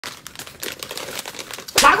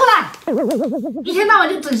一天到晚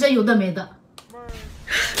就整些有的没的。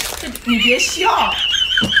你别笑。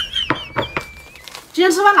今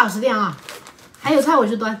天吃饭老实点啊，还有菜我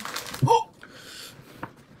去端。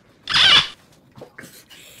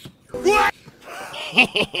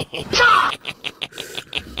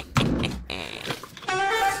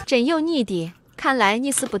真有你的，看来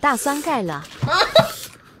你是不打算改了。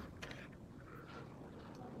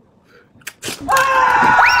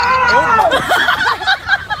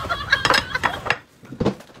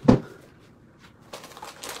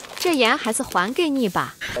这盐还是还给你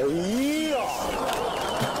吧。哎呀！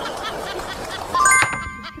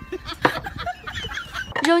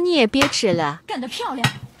肉你也别吃了，干得漂亮！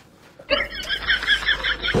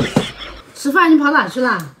吃饭你跑哪去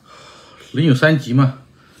了？人有3急嘛，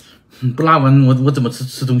不拉完我怎么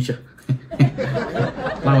吃东西啊？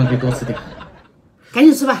拉完可以多吃点。赶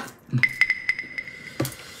紧吃吧。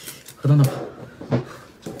喝汤吧。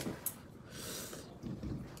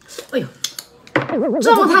哎呦，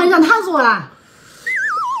这么烫，你想烫死我了？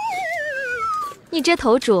你这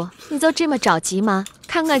头猪，你就这么着急吗？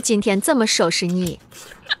看我今天怎么收拾你！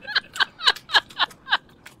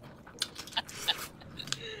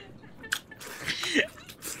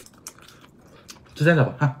吃菜了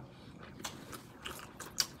吧？啊！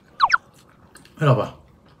哎，老婆，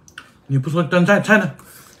你不说端菜呢？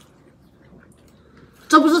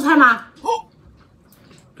这不是菜吗？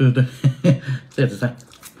对对对，这也是菜，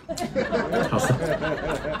好吃。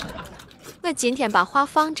我今天把话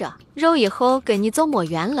放着，肉以后跟你就没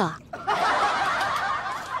缘了。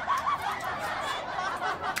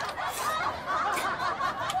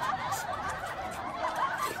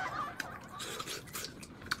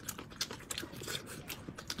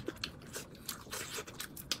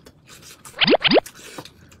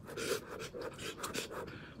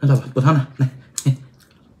来，老婆，补汤了，来。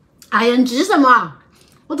哎呀，你急什么？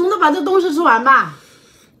我总得把这东西吃完吧。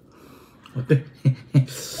哦，对，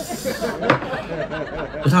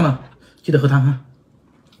补汤了，记得喝汤啊。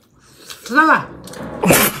知道了。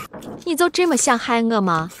你就这么想害我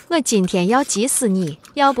吗？我今天要急死你，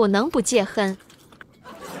要不能不解恨。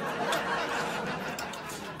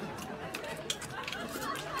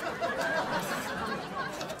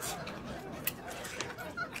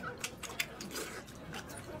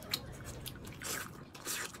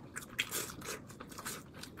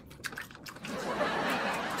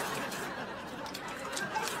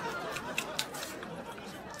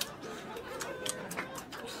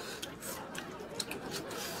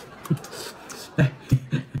来，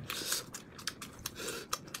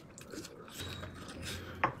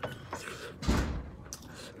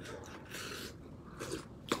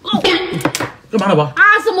干嘛，老婆？啊，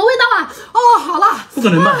什么味道啊？哦，好了。不可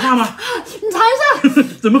能吧？辣吗？你尝一下。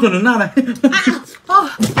怎么可能辣呢？哦。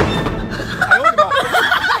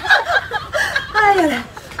哎呀！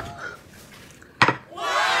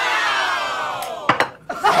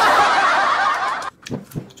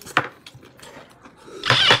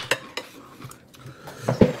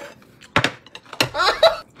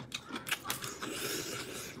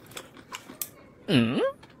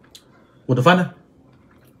我的饭呢？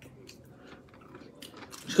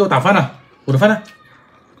是给我打饭呢？我的饭呢？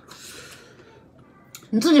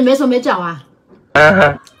你自己没手没脚啊？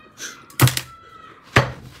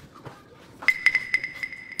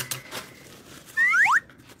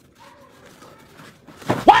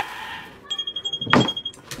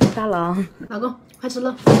大郎，老公，快吃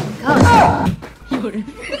肉！有人。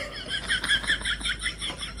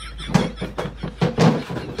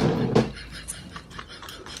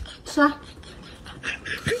吃啊！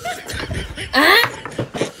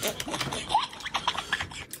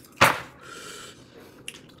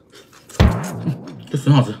这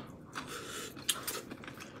很好吃。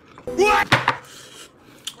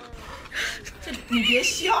你别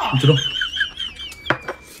笑。你吃肉。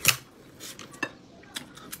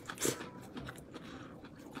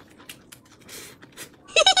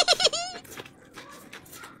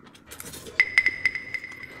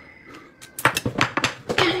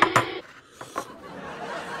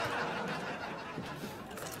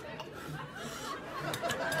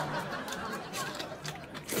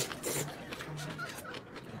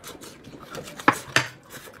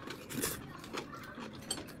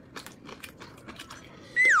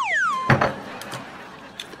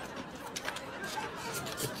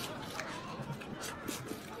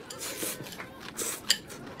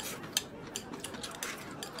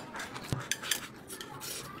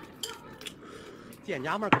见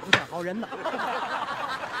娘们可不像好人呐。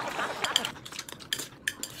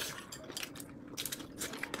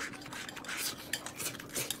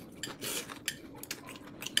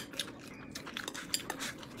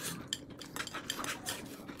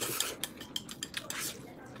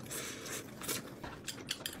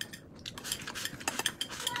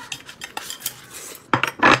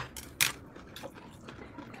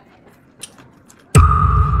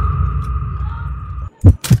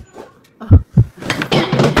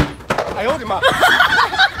哎呦我的妈！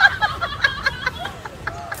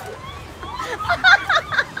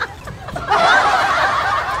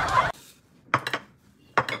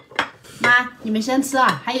妈，你们先吃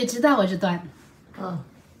啊，还有鸡蛋我去端。哦，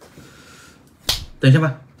等一下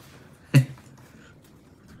吧。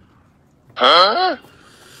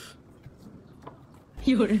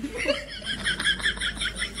有人。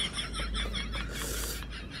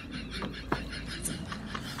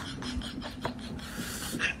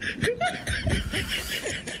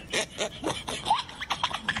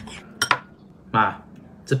妈，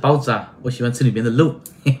这包子啊，我喜欢吃里面的肉。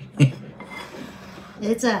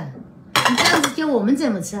儿子，你这样子叫我们怎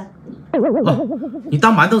么吃啊？哦，你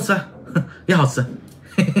当馒头吃啊，也好吃。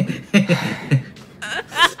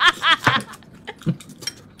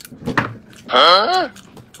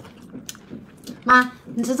妈，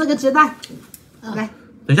你吃这个鸡蛋，来。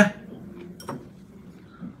等一下，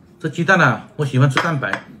这鸡蛋呢、我喜欢吃蛋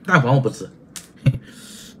白，蛋黄我不吃。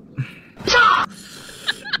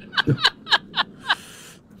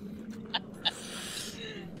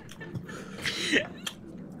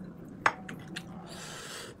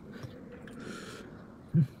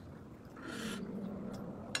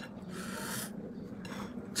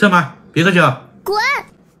吃吗？别喝酒。滚！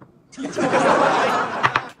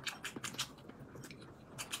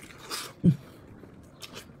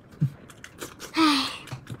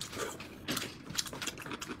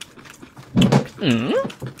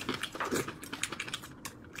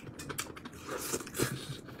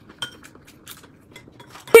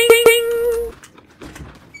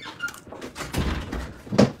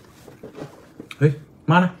哎，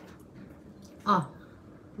妈呢？哦，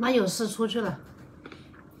妈有事出去了。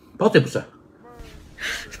包子也不是。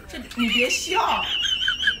这你别笑。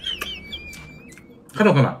看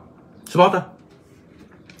着我干嘛？吃包子？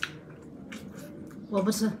我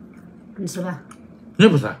不吃，你吃吧。你也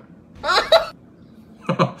不吃啊？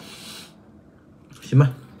行吧，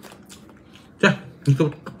这样你给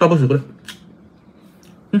我倒杯水过来。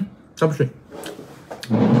倒杯水。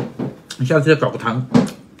你下次要搞个汤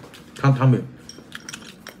没有？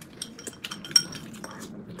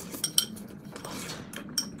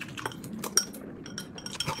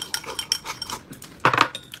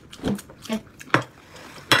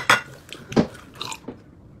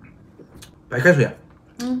白开水啊？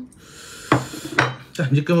这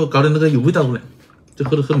你就给我搞点那个有味道出来，这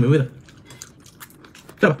喝的没味道。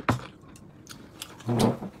这样吧。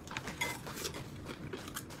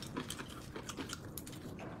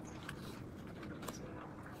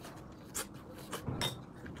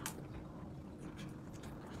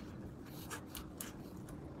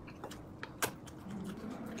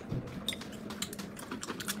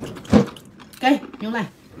给牛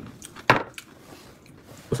奶。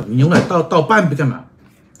我操，你牛奶倒半杯干嘛？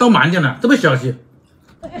倒满点了，这么小气。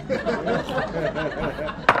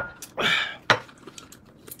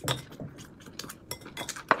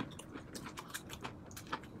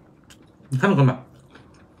你看我干嘛？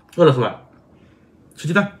饿了是吧？吃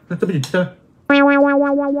鸡蛋，那这边有鸡蛋。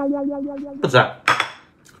不吃啊？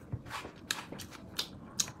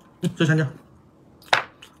吃香蕉。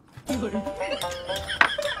有人。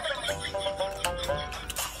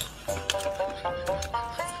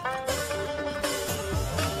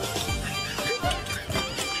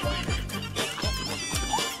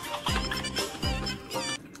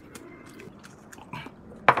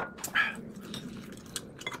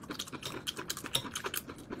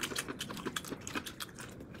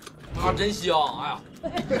啊，真香！哎呀，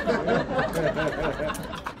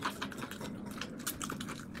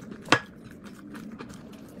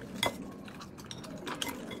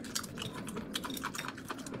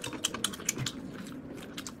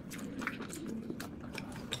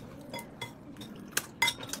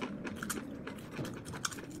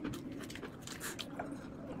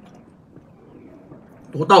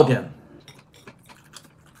多倒点。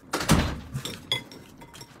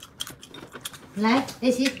来，雷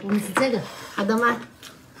西，我们吃这个，好的吗？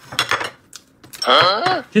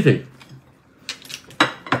鸡腿，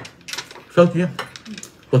烧鸡，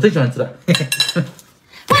我最喜欢吃的。喂，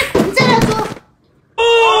你这样说。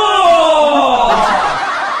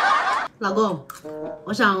老公，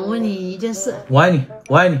我想问你一件事。我爱你，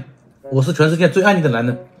我爱你，我是全世界最爱你的男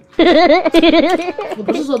人。我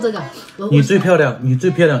不是说这个，你最漂亮，你最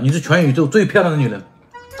漂亮，你是全宇宙最漂亮的女人。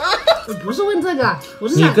我不是问这个，我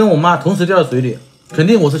是你想跟我妈同时掉到水里，肯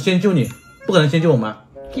定我是先救你，不可能先救我妈。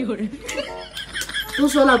有人。都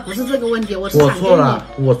说了不是这个问题，我是我想跟错了，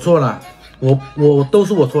我错了，我都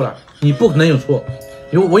是我错了，你不可能有错，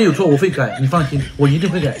因为我有错我会改，你放心，我一定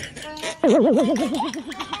会改。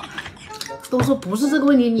都说不是这个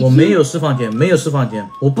问题。你我没有私房钱，没有私房钱，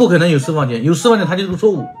我不可能有私房钱，有私房钱他就是个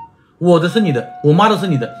错误。我的是你的，我妈的是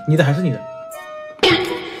你的，你的还是你的。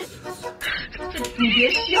你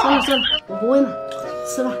别笑。算了算了，我不问了，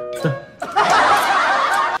吃吧。对。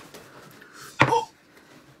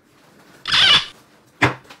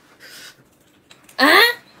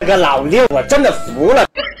这个老六，我真的服了。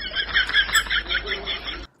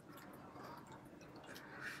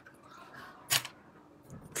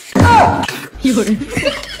有人。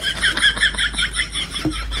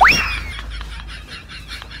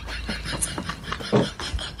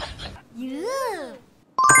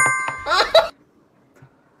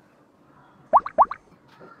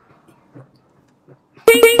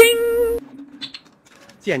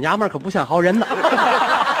贱娘们儿可不像好人呐。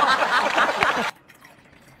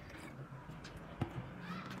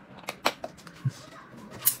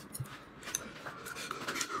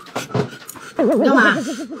干嘛？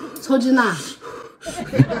抽筋呐？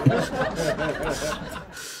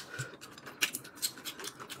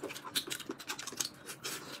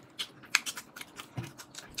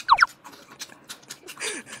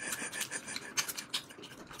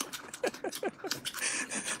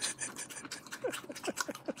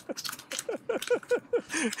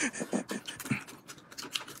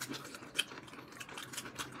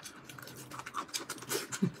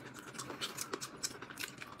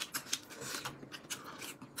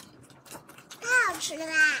太好吃了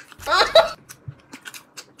吧！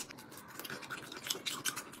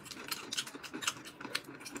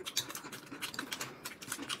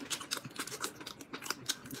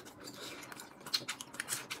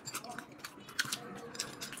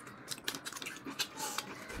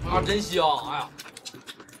啊，真香！哎呀，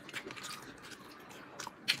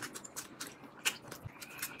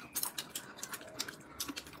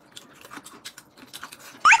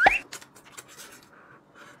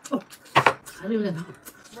还是有点烫。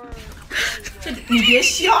这你别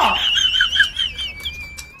笑。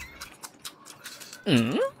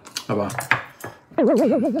好吧，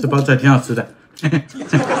这包子还挺好吃的。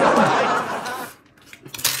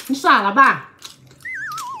你傻了吧？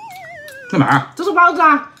干嘛？这是包子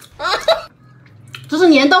啊，这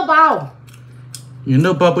是粘豆包，牛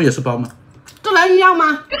肉包不也是包吗？这能一样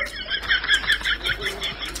吗？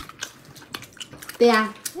对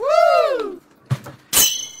呀、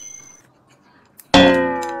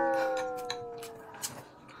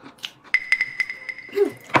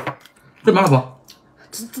这麻辣包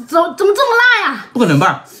怎么这么辣呀？不可能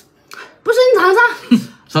吧？不是你尝尝，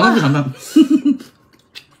尝尝就尝尝。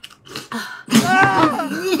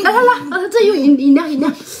来，这有饮料。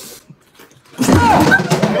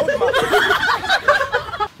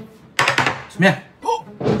什么呀？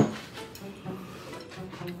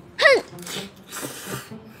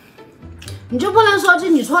你就不能说句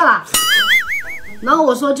你错了，然后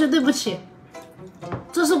我说句对不起，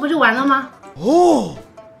这事不就完了吗？哦，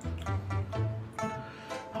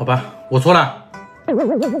好吧，我错了。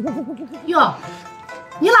哟，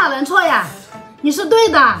你哪能错呀？你是对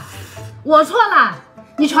的，我错了，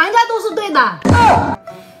你全家都是对的。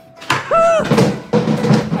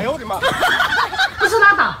哎呦我的妈！不是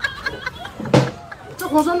拉倒，这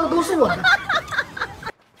红烧的都是我的。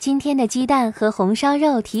今天的鸡蛋和红烧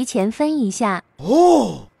肉提前分一下。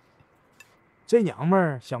哦，这娘们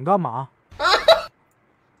儿想干嘛？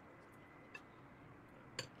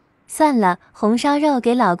算了，红烧肉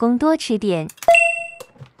给老公多吃点。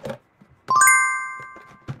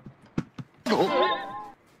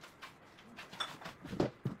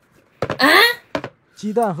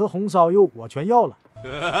鸡蛋和红烧肉我全要了。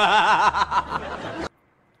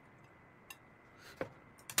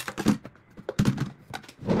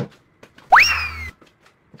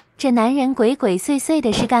这男人鬼鬼祟祟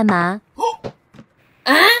的是干嘛？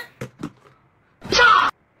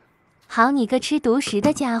好你个吃独食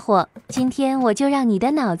的家伙，今天我就让你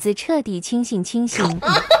的脑子彻底清醒清醒。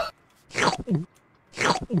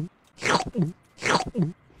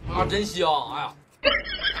啊，真香！哎呀，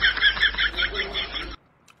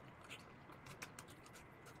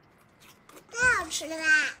太好吃了吧！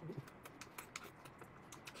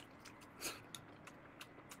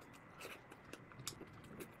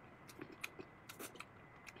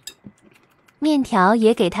面条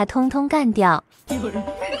也给他通通干掉。有人。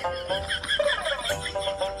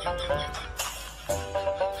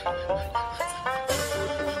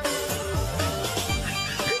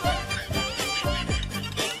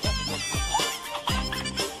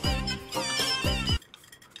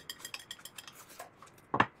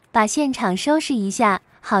把现场收拾一下，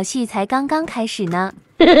好戏才刚刚开始呢。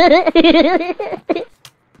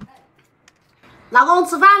老公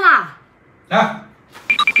吃饭啦？来，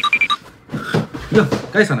哟，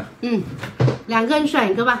盖上了。2个人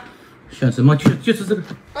选一个吧。选什么？就吃这个。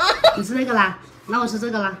你吃那个啦，那我吃这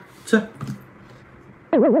个啦。吃。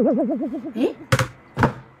哎，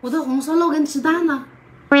我的红烧肉跟鸡蛋呢？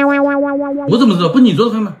我怎么知道？不是你做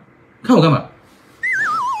的饭吗？看我干嘛？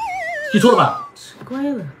记错了吧？奇怪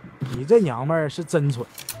了，你这娘们儿是真蠢。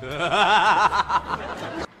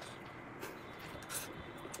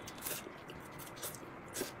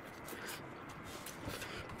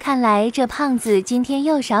看来这胖子今天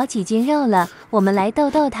又少几斤肉了，我们来逗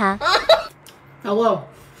逗他。老公，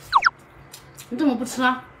你怎么不吃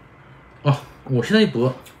啊？哦，我现在不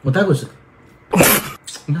饿，我待会儿吃。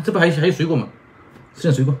你看这不还有水果吗？吃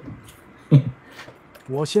点水果。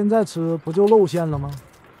我现在吃不就露馅了吗？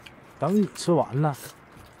等你吃完了，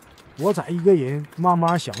我再一个人慢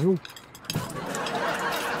慢享用。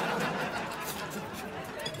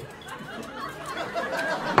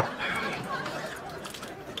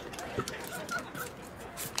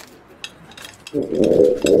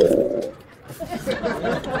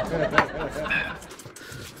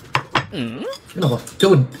老婆，给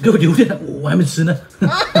我留点，我还没吃呢。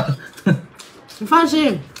你放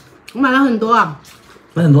心，我买了很多啊。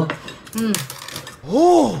买很多。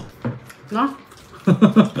哦。啊。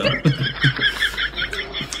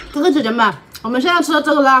哥哥姐姐们，我们现在吃的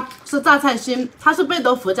这个呢是榨菜心，它是贝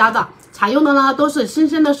德福家的，采用的呢都是新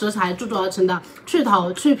鲜的食材制作而成的，去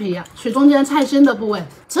头去皮，取中间菜心的部位，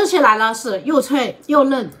吃起来呢是又脆又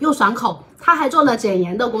嫩又爽口。它还做了减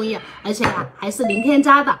盐的工艺，而且还是零添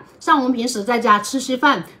加的。像我们平时在家吃稀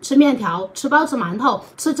饭、吃面条、吃包子、馒头、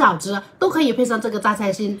吃饺子，都可以配上这个榨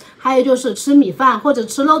菜心。还有就是吃米饭或者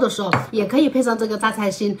吃肉的时候，也可以配上这个榨菜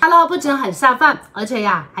心。它呢不仅很下饭，而且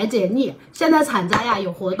还解腻。现在厂家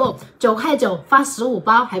有活动，9块9发15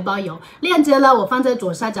包还包邮。链接呢我放在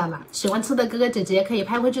左下角了，喜欢吃的哥哥姐姐可以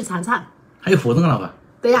拍回去尝尝。还有活动啊，老板？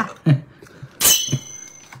对呀。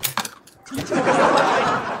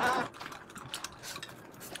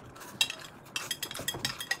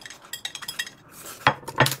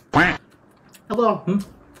老公，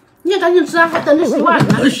你也赶紧吃啊，还等着洗碗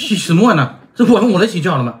呢。洗什么碗呢？这碗我来洗就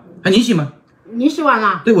好了嘛，还你洗吗？你洗碗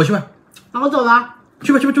了？对，我洗碗。那我走了。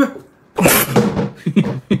去吧。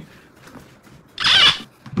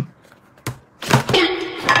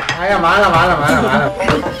哎呀，完了！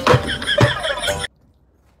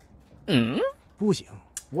不行，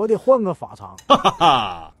我得换个法肠。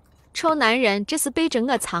臭男人，这是背着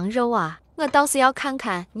我藏肉啊！我倒是要看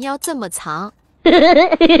看你要怎么藏。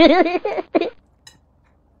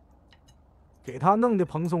给他弄得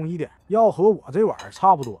蓬松一点，要和我这碗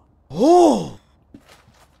差不多。哦，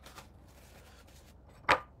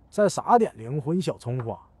再撒点灵魂小葱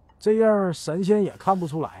花，这样神仙也看不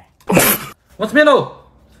出来。我吃面喽。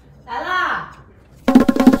来啦！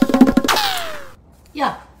哟，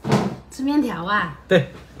吃面条啊？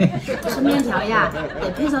对。吃面条呀，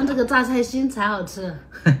得配上这个榨菜心才好吃。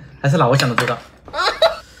还是老我想的周到。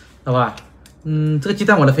老婆，这个鸡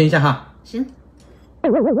蛋我来分一下哈。行。哎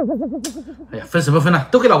呀，分什么分啊？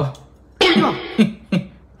都给老婆。哟，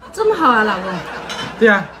这么好啊，老公。对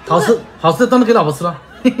呀，好吃的当然给老婆吃了。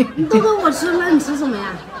你都给我吃了，你吃什么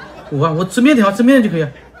呀？我吃面条，吃面就可以。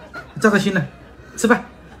榨菜心呢，吃吧。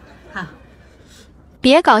好。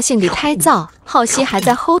别高兴的太早，好戏还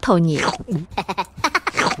在后头呢。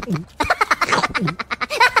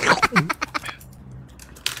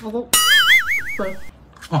老公，走。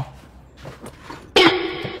哦。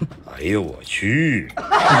哎呦我去！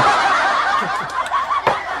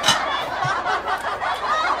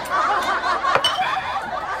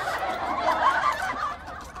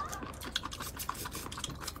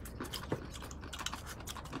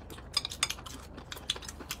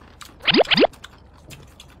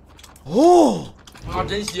哦，啊，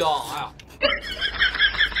真香！哎呀，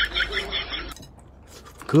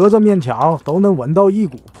隔着面条都能闻到一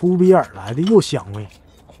股扑鼻而来的柚香味。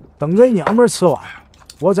等这娘们儿吃完，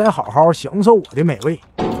我再好好享受我的美味。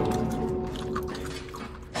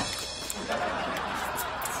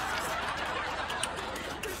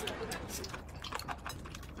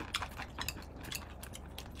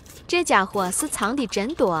这家伙是藏的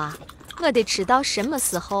真多啊！我得吃到什么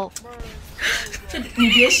时候？这你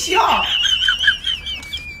别笑。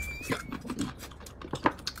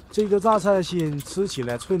这个榨菜心吃起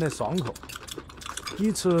来脆嫩爽口，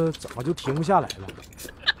一吃怎么就停不下来了？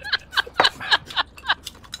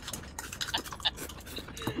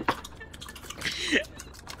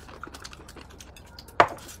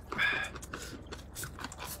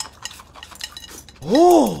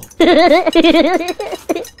哦，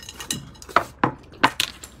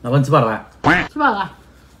老婆，你吃饱了吧？吃饱了。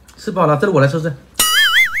吃饱了，这里我来收拾。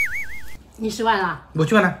你洗碗了？我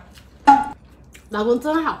去完了。老公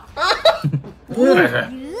真好。不要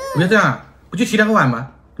这样，不就洗2个碗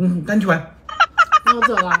吗？赶紧去玩。那我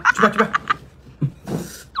走了。去吧去吧。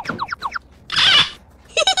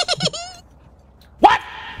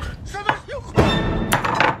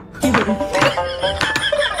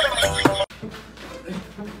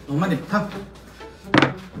慢点，烫。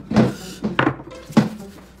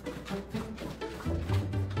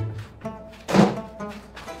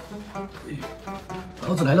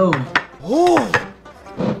包子来喽！哦。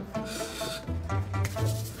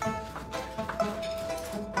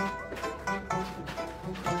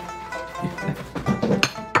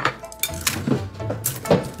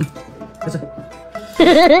开始。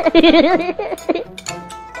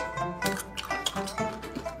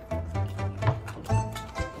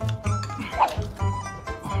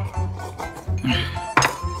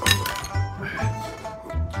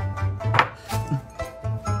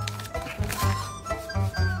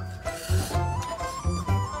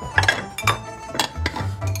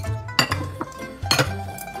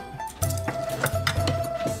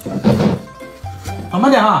好，慢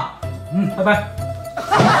点啊！拜拜。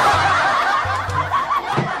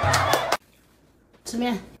吃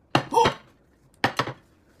面。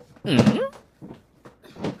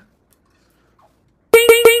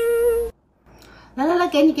来，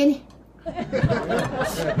给你。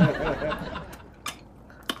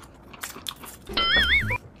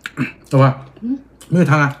老婆，没有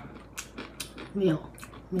汤啊？没有，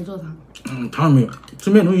没做汤。汤也没有。吃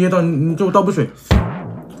面容易噎到，你给我倒杯水。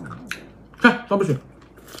看，倒杯水。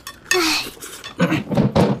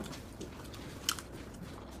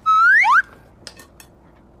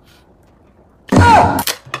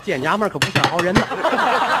这娘们儿可不像好人呐！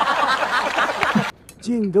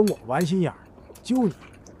净跟我玩心眼儿，就你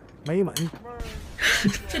没门！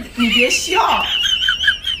这你别笑。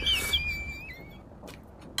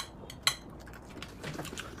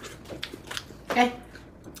哎，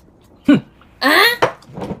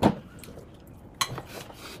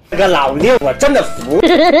这个老六我真的服。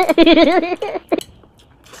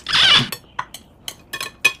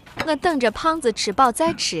我等着胖子吃饱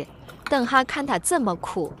再吃，等下看他怎么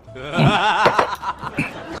哭。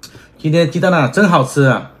今天鸡蛋呢真好吃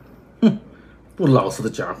啊！不老实的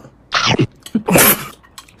家伙。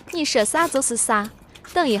你说啥就是啥，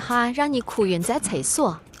等一下让你哭晕在厕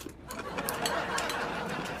所。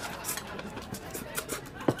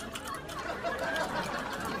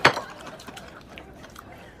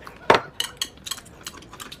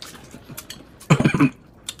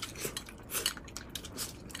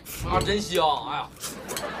啊，真香！哎呀，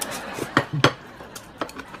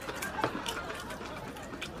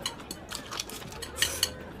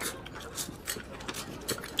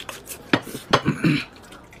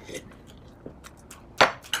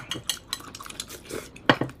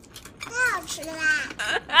太好吃了啦！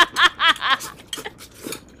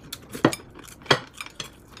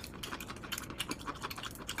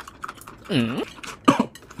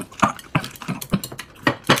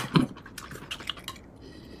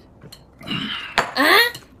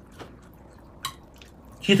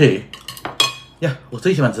鸡腿呀，我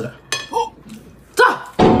最喜欢吃了。走，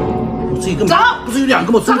我这一个不是有2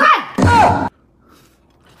个吗？走开！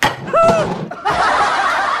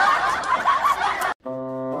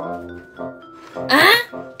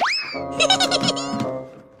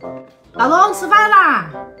老公吃饭啦！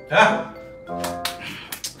哎，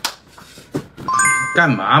干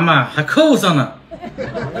嘛嘛？还扣上呢？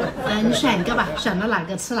你选一个吧，选了哪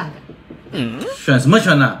个吃哪个。选什么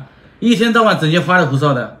选呢？一天到晚整天花里胡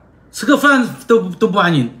哨的，吃个饭都不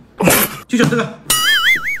安宁，就选这个。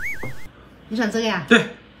你选这个呀？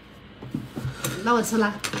对，那我吃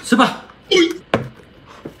了。吃吧。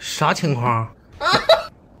啥情况？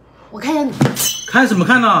我看一下你。看什么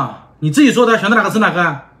看呢？你自己说的，想到哪个吃哪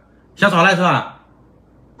个，想耍赖是吧？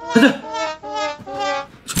快点。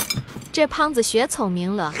这胖子学聪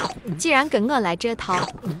明了，既然跟我来这套，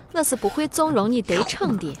我是不会纵容你得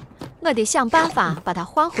逞的，我得想办法把他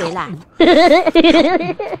换回来。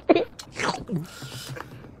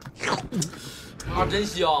啊，真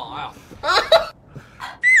香！哎呀，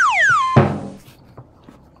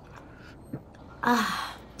啊，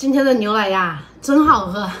今天的牛奶呀，真好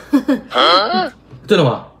喝。对了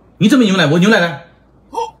吧？你怎么牛奶？我牛奶呢？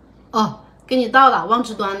哦，给你倒了，忘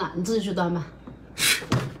记端了，你自己去端吧。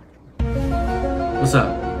不是，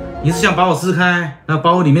你是想把我撕开，然后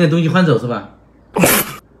把我里面的东西换走是吧？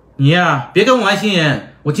你呀，别跟我玩心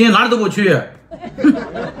眼，我今天哪里都不去。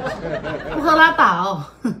不喝拉倒。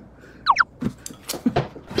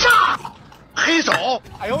黑手！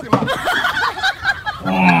哎呦我的妈！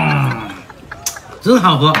真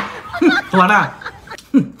好喝，喝完了，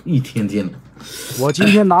一天天的。我今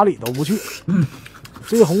天哪里都不去。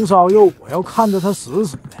这红烧肉我要看着它死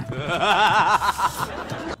死的。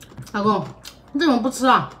老公，你怎么不吃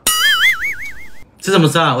啊？吃什么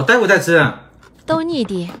吃啊？我待会再吃。都你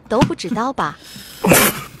的都不知道吧？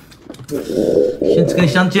先吃根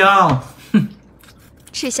香蕉。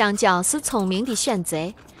吃香蕉是聪明的选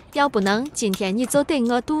择，要不能今天你就得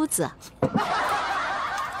饿肚子。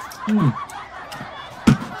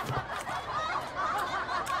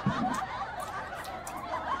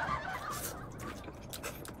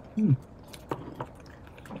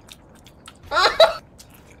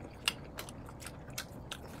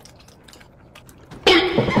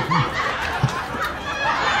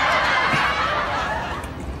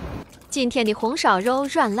今天的红烧肉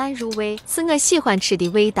软烂入味，是我喜欢吃的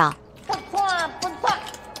味道。不错不错，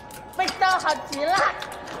味道好极了，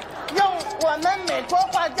用我们美国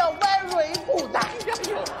话叫very good。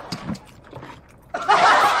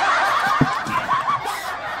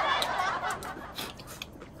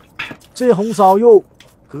这红烧肉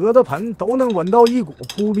隔着盆都能闻到一股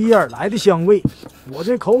扑鼻而来的香味，我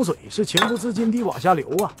这口水是情不自禁地往下流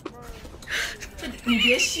啊！你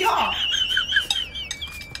别笑。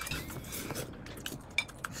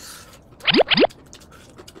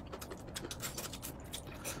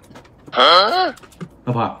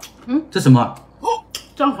老婆，这什么？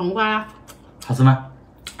酱黄瓜呀，好吃吗？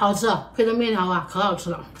好吃，配着面条啊，可好吃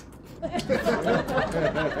了。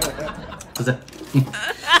吃吃。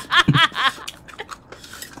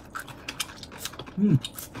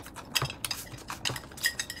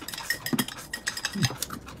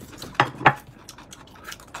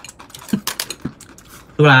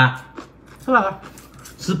吃不啦？吃饱了。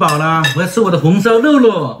吃饱了，我要吃我的红烧肉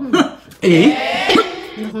了。哎，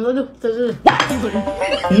你的红烧肉在这里。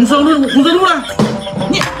红烧肉呢？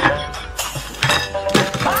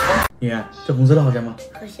你看这红烧肉好香吗？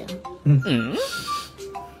好香。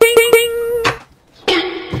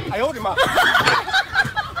哎呦我的妈！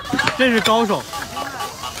真是高手。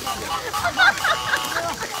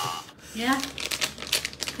你看，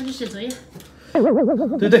快去写作业。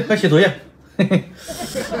对，快写作业。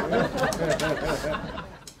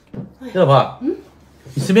老婆，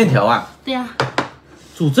你吃面条啊？对呀。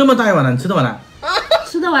煮这么大一碗了，你吃得完了？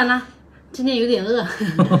吃得完了，今天有点饿。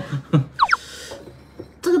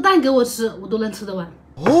这个蛋给我吃，我都能吃得完。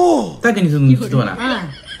哦，蛋给你吃，你吃得完了？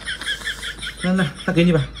那给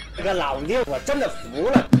你吧。这个老六，我真的服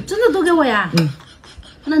了。真的都给我呀？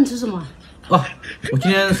那你吃什么？哦，我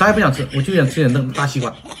今天啥也不想吃，我就想吃点那个大西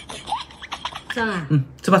瓜。这样啊？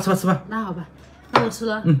吃吧。那好吧，那我吃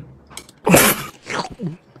了。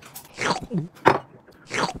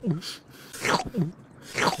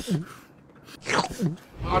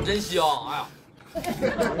啊，真香！哎呀，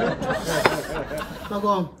老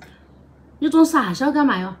公，你装傻笑干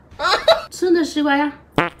嘛哟？吃点西瓜呀。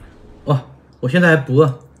哦，我现在还不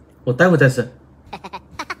饿，我待会再吃。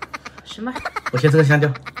行吧。我先吃个香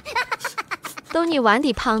蕉。逗你玩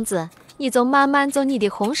的胖子，你就慢慢做你的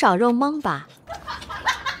红烧肉梦吧。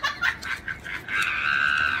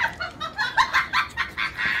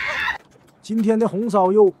今天的红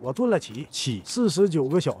烧肉我炖了起49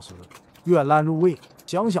个小时，软烂入味，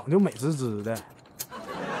想想就美滋滋的。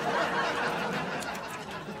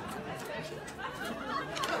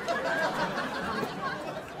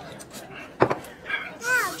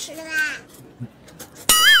太好吃了吧？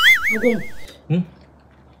老公，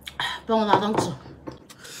帮我拿张纸。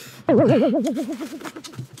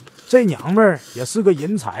这娘们儿也是个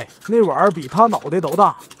人才，那碗儿比他脑袋都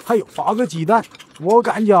大，还有8个鸡蛋，我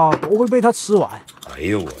感觉都会被他吃完。哎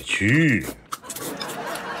呦我去！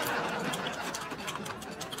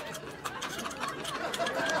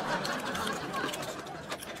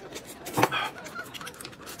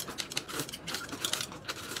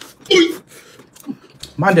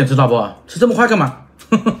慢点吃，老婆，吃这么快干嘛？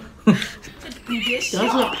你别笑。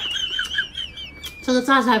这个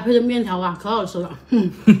榨菜配着面条啊，可好吃了。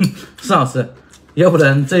是好吃，要不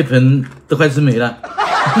然这一盆都快吃没了。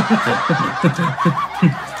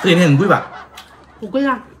这几天很贵吧？不贵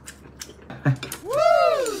啊。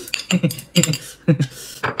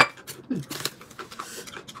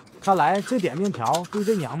看来这点面条对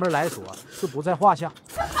这娘们儿来说是不在话下。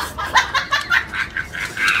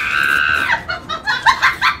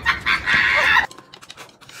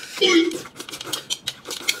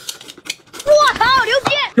我操，牛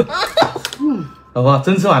逼！老婆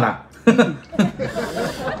真吃完了。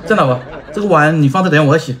这老婆，这个碗你放这，等下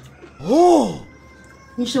我要洗。哦，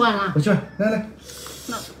你洗碗了？我去吧，来。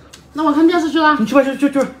那我看电视去了。你去吧，去。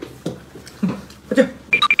快去。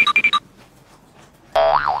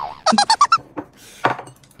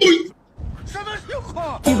什么是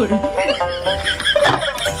有人。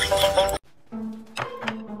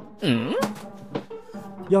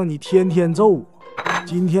让你天天揍我，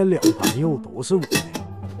今天2盘肉都是我的。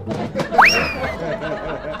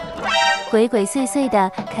鬼鬼祟祟的，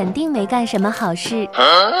肯定没干什么好事。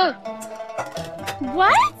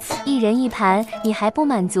What？ 1人1盘，你还不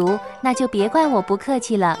满足，那就别怪我不客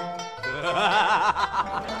气了。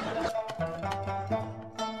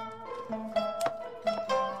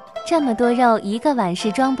这么多肉，一个碗是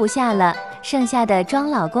装不下了，剩下的装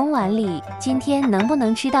老公碗里。今天能不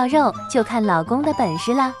能吃到肉，就看老公的本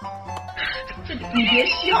事了。你别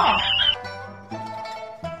笑。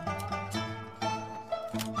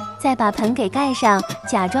再把盆给盖上，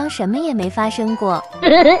假装什么也没发生过。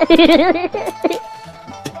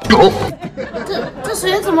这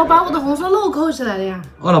谁怎么把我的红烧肉扣起来了呀？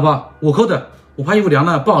哦，老婆，我扣的，我怕衣服凉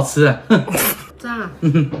了不好吃。这样啊？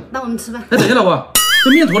那我们吃饭。哎，等一下，老婆，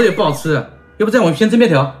这面坨的也不好吃，要不这样我先蒸面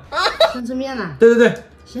条。先吃面啊？对对对。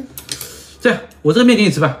行。这样，我这个面给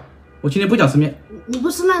你吃吧，我今天不想吃面。你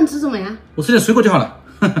不吃那你吃什么呀？我吃点水果就好了。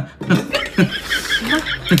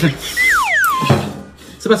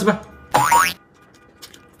吃吧吃吧。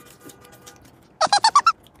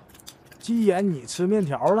既然你吃面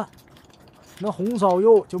条了，那红烧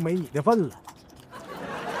肉就没你的份了。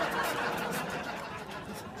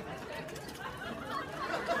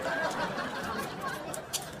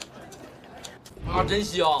啊，真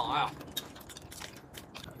香！哎呀，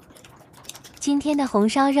今天的红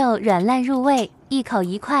烧肉软烂入味，一口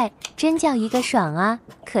一块，真叫一个爽啊！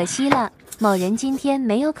可惜了，某人今天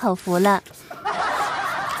没有口福了。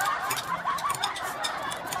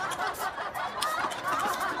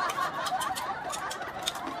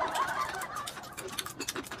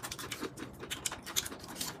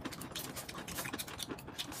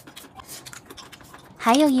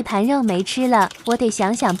还有1盘肉没吃了，我得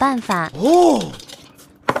想想办法。哦，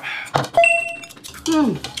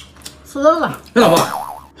吃肉了。哎，老婆，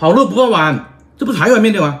好肉不怕晚，这不是还有碗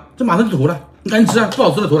面条吗？这马上就坨了，你赶紧吃啊，不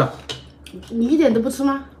好吃的坨了。你一点都不吃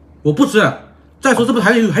吗？我不吃，再说这不是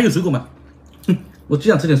还有水果吗？我只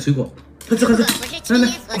想吃点水果，快吃快吃，来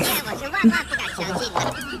来。我是万万不敢相信的。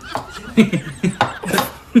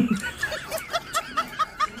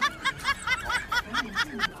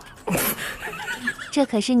这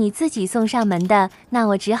可是你自己送上门的，那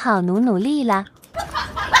我只好努力啦。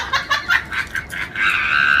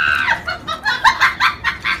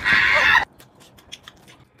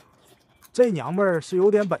这娘们儿是有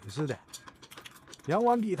点本事的，2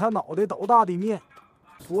碗比她脑袋都大的面，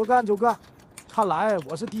说干就干。看来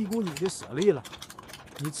我是低估你的实力了。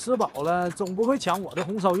你吃饱了，总不会抢我的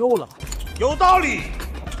红烧肉了吧？有道理。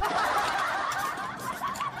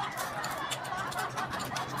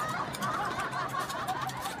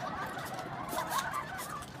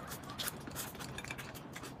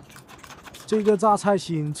这个榨菜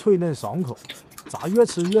心脆嫩爽口，咋越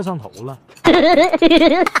吃越上头了？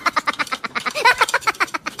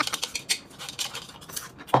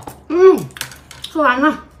吃完了。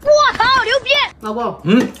我靠，牛逼！老公，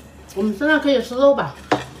我们现在可以吃肉吧？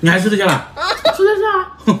你还吃得下了？吃得下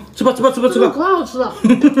啊！吃吧吃吧吃吧吃吧，可好吃了。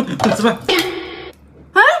吃吧。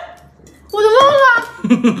哎，我的肉呢？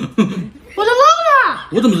我的肉呢？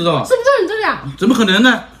我怎么知道？是不是你这里啊？怎么可能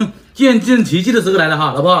呢？见证奇迹的时候来了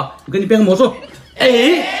哈，老婆，我给你变个魔术。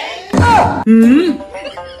哎，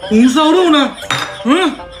红烧肉呢？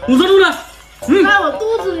红烧肉呢？在我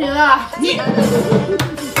肚子里了。